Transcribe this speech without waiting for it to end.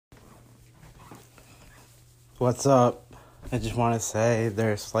What's up? I just want to say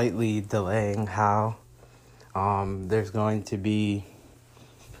they're slightly delaying how there's going to be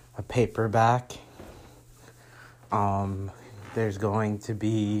a paperback. There's going to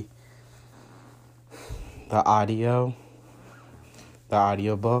be the audiobook,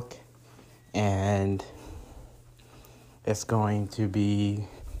 and it's going to be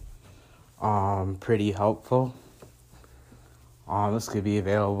pretty helpful. It's going to be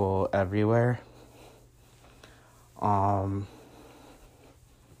available everywhere.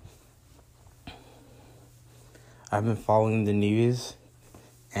 I've been following the news,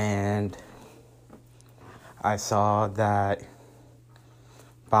 and I saw that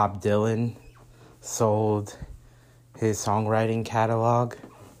Bob Dylan sold his songwriting catalog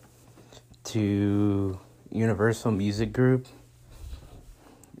to Universal Music Group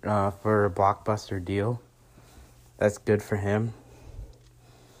for a blockbuster deal. That's good for him.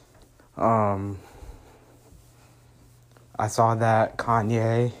 I saw that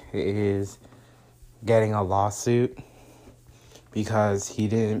Kanye is getting a lawsuit because he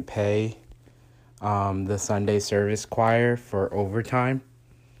didn't pay the Sunday service choir for overtime.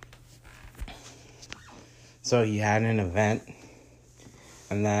 So he had an event,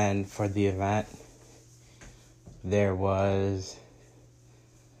 and then for the event, there was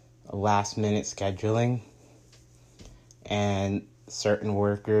a last-minute scheduling, and certain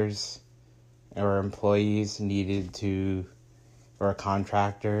workers or employees or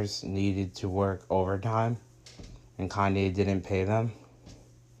contractors needed to work overtime, and Kanye didn't pay them.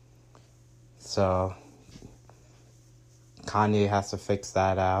 So Kanye has to fix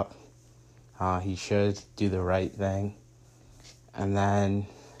that out. He should do the right thing. And then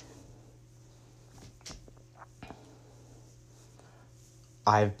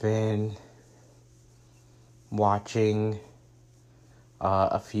I've been watching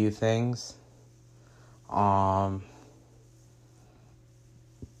a few things.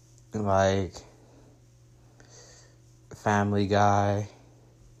 Like Family Guy,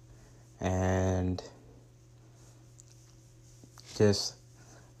 and just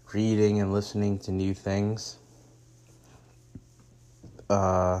reading and listening to new things.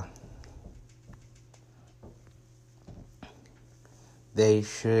 They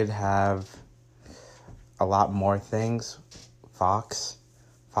should have a lot more things. Fox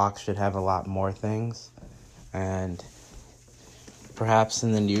should have a lot more things, and perhaps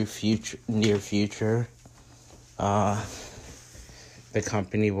in the near future, the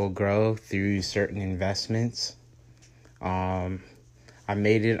company will grow through certain investments. I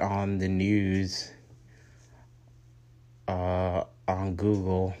made it on the news on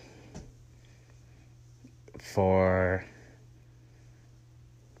Google for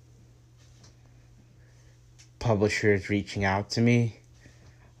publishers reaching out to me,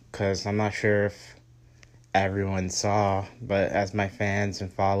 because I'm not sure if everyone saw, but as my fans and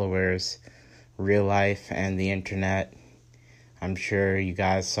followers, real life and the internet, I'm sure you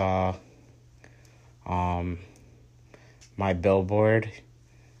guys saw my billboard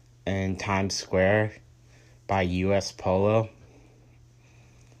in Times Square by US Polo.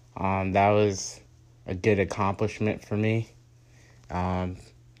 That was a good accomplishment for me.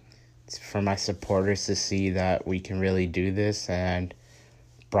 For my supporters to see that we can really do this and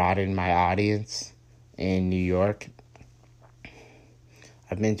broaden my audience in New York.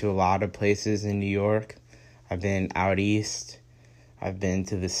 I've been to a lot of places in New York. I've been out east, I've been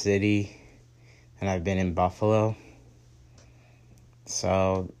to the city, and I've been in Buffalo.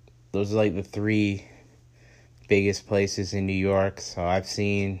 So those are like the three biggest places in New York. So I've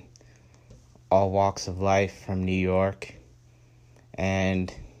seen all walks of life from New York,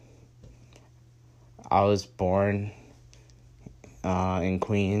 and I was born in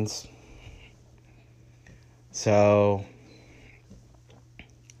Queens. So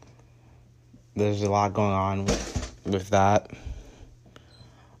there's a lot going on with that.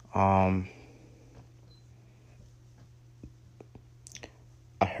 I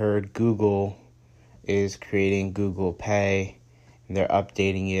heard Google is creating Google Pay, and they're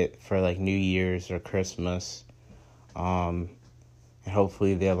updating it for like New Year's or Christmas. And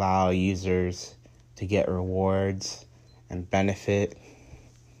hopefully they allow users to get rewards and benefit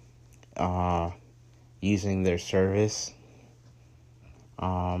using their service.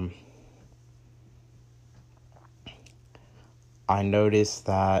 I noticed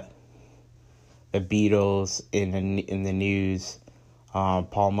that the Beatles in the news,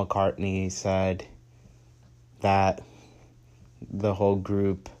 Paul McCartney said that the whole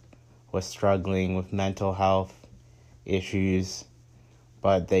group was struggling with mental health issues,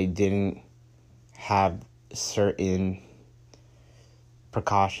 but they didn't have certain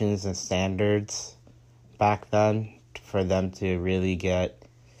precautions and standards back then for them to really get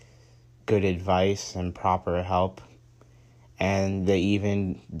good advice and proper help. And they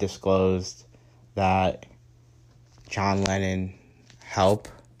even disclosed that John Lennon Help,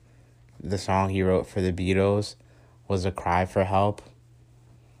 the song he wrote for the Beatles, was a cry for help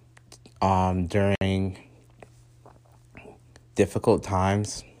during difficult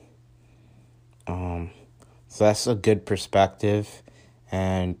times. So that's a good perspective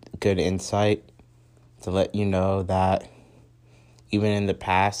and good insight to let you know that even in the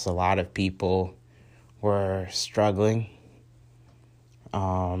past, a lot of people were struggling.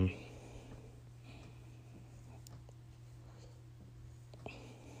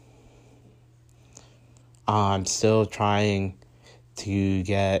 I'm still trying to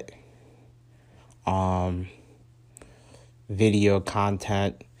get video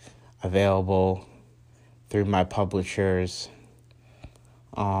content available through my publishers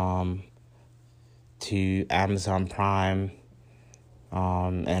to Amazon Prime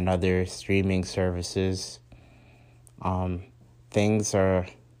and other streaming services. Things are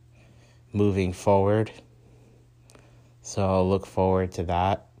moving forward, so I'll look forward to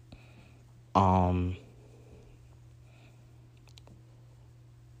that.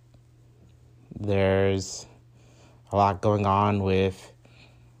 There's a lot going on with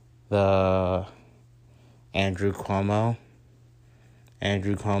the Andrew Cuomo.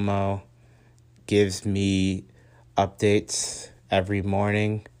 Andrew Cuomo gives me updates every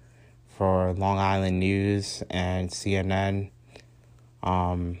morning for Long Island News and CNN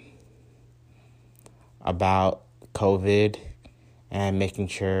about COVID and making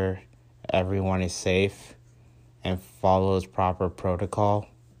sure everyone is safe and follows proper protocol.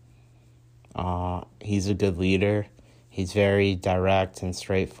 He's a good leader. He's very direct and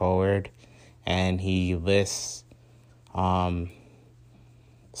straightforward, and he lists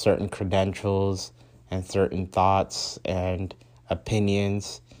certain credentials and certain thoughts and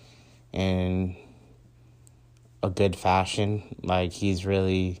opinions in a good fashion. Like, he's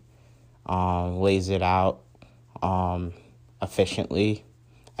really lays it out efficiently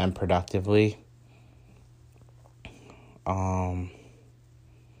and productively.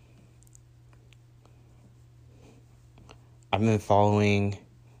 I've been following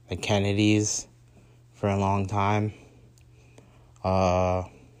the Kennedys for a long time.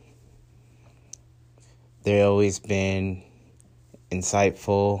 They've always been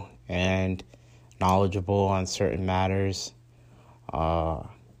insightful and knowledgeable on certain matters. I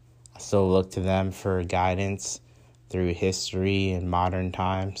still look to them for guidance through history and modern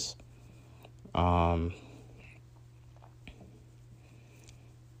times.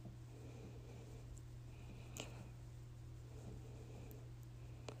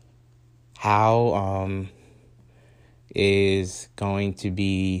 How is going to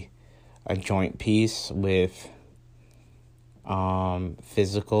be a joint piece with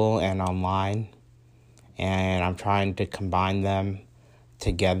physical and online, and I'm trying to combine them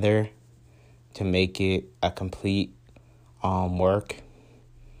together to make it a complete work.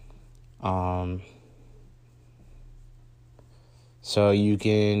 So you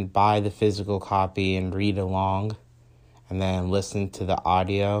can buy the physical copy and read along and then listen to the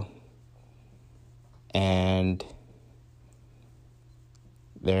audio. And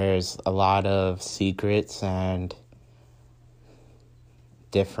there's a lot of secrets and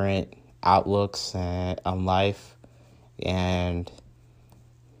different outlooks on life, and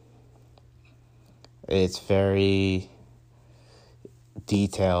it's very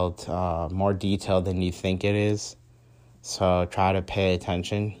detailed, more detailed than you think it is. So try to pay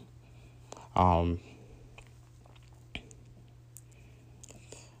attention.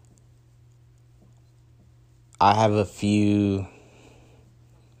 I have a few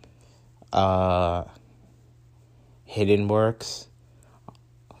hidden works.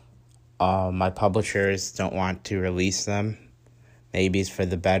 My publishers don't want to release them. Maybe it's for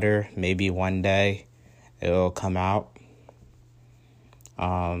the better. Maybe one day it will come out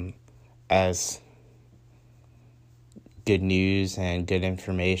as good news and good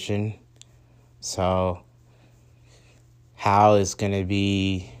information. So how it's going to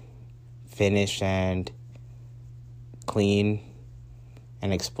be finished and clean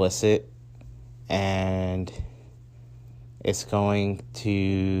and explicit, and it's going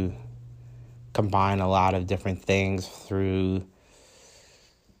to combine a lot of different things through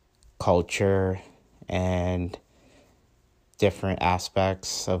culture and different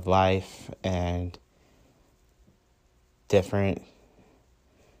aspects of life and different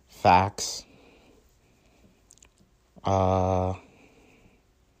facts.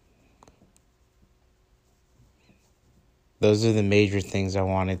 Those are the major things I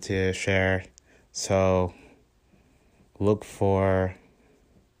wanted to share So look for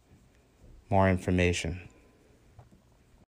more information.